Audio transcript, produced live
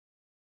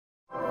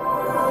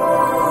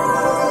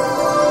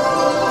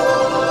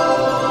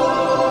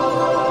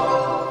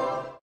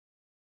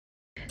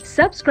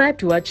Subscribe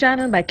to our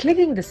channel by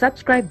clicking the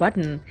subscribe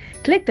button.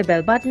 Click the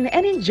bell button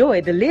and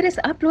enjoy the latest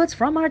uploads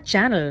from our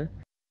channel.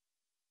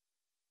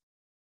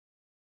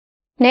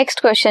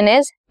 Next question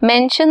is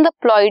mention the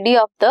ploidy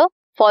of the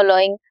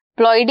following.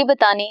 Ploidy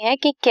बतानी है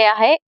कि क्या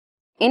है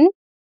इन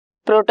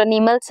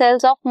प्रोटोनीमल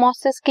sales of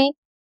mosses की.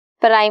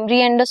 Primary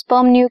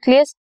endosperm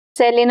nucleus,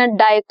 cell in a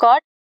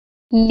dicot,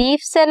 leaf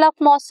cell of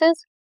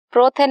mosses,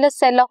 prothallus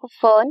cell of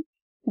fern,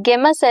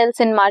 गेमा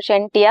sales in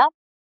मार्शेंटिया,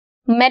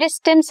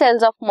 meristem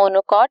sales of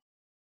monocot,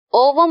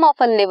 ovum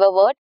of a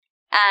liverwort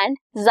and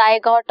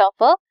zygote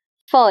of a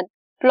fern.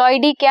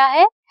 Ploidy क्या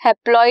है?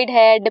 Haploid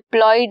है,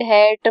 diploid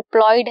है,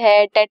 triploid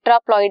है,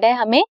 tetraploid है,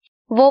 हमें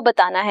वो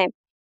बताना है.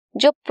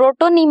 जो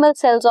प्रोटोनीमल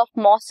सेल्स ऑफ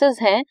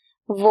मॉसिस हैं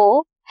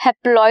वो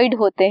हैप्लॉइड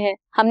होते हैं.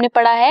 हमने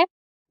पढ़ा है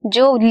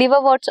जो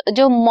लिवरवर्ट्स,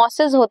 जो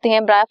मॉसिस होते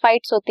हैं,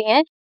 ब्रायोफाइट्स होती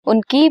हैं,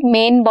 उनकी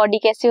मेन बॉडी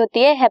कैसी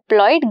होती है?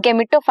 हैप्लॉइड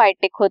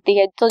गेमेटोफाइटिक होती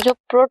है. तो जो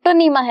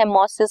प्रोटोनीमा है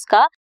मॉसिस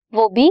का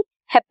वो भी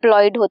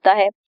हैप्लॉइड होता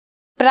है.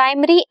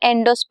 Primary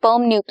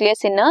endosperm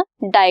nucleus in a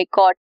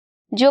dicot.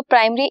 जो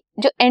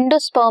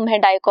एंडोस्पर्म है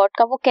डाइकॉट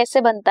का वो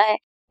कैसे बनता है?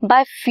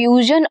 Bye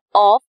fusion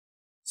of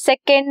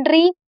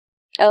secondary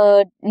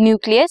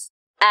nucleus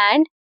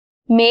and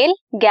male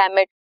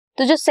gamete.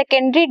 तो जो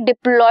सेकेंडरी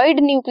डिप्लॉइड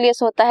न्यूक्लियस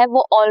होता है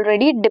वो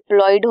ऑलरेडी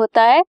डिप्लॉइड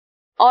होता है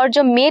और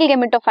जो मेल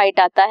गैमेटोफाइट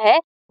आता है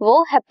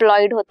वो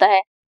हैप्लॉइड होता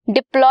है.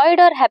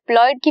 डिप्लॉइड और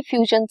हैप्लॉइड की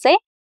फ्यूजन से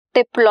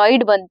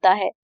ट्रिप्लॉइड बनता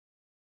है.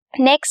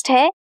 नेक्स्ट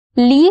है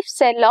लीफ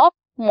सेल ऑफ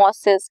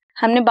मॉसिस.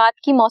 हमने बात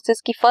की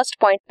मॉसिस की फर्स्ट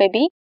पॉइंट में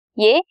भी,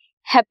 ये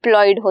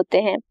हैप्लॉइड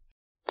होते हैं.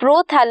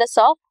 Prothallus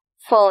of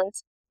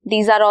ferns,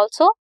 these are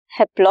also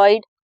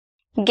haploid.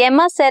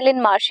 गेमा cell in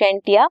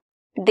मार्शेंटिया,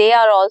 they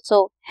are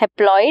also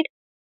haploid.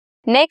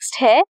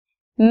 Next है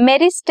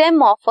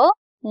meristem of a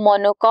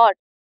monocot,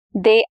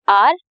 they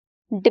are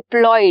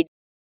diploid.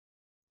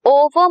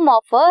 Ovum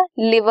of a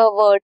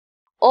liverwort.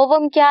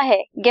 Ovum क्या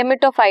है?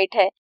 गैमेटोफाइट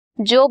है.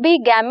 जो भी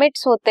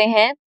गैमेट्स होते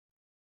हैं,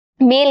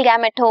 मेल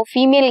गैमेट हो,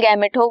 फीमेल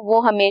गैमेट हो, वो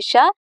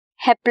हमेशा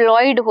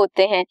हैप्लॉइड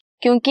होते हैं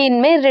क्योंकि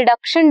इनमें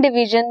रिडक्शन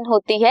डिवीजन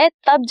होती है,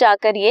 तब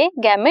जाकर ये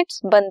गैमेट्स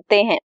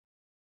बनते हैं.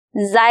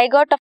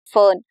 Zygote of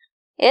fern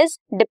is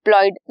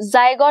diploid.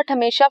 Zygote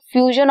हमेशा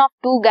फ्यूजन ऑफ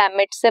टू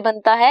गैमेट्स से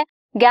बनता है.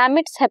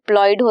 गैमेट्स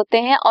हैप्लॉइड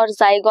होते हैं और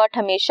जाइगोट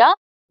हमेशा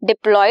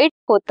डिप्लॉइड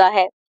होता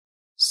है.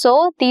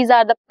 So these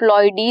are the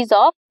प्लॉइडीज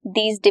of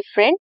these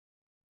different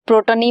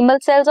प्रोटोनीमल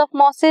sales of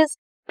mosses: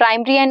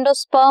 primary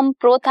endosperm,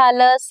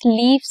 prothallus,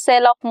 leaf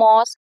cell of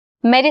moss,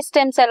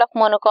 meristem cell of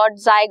monocot,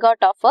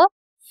 zygote of a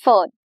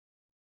fern.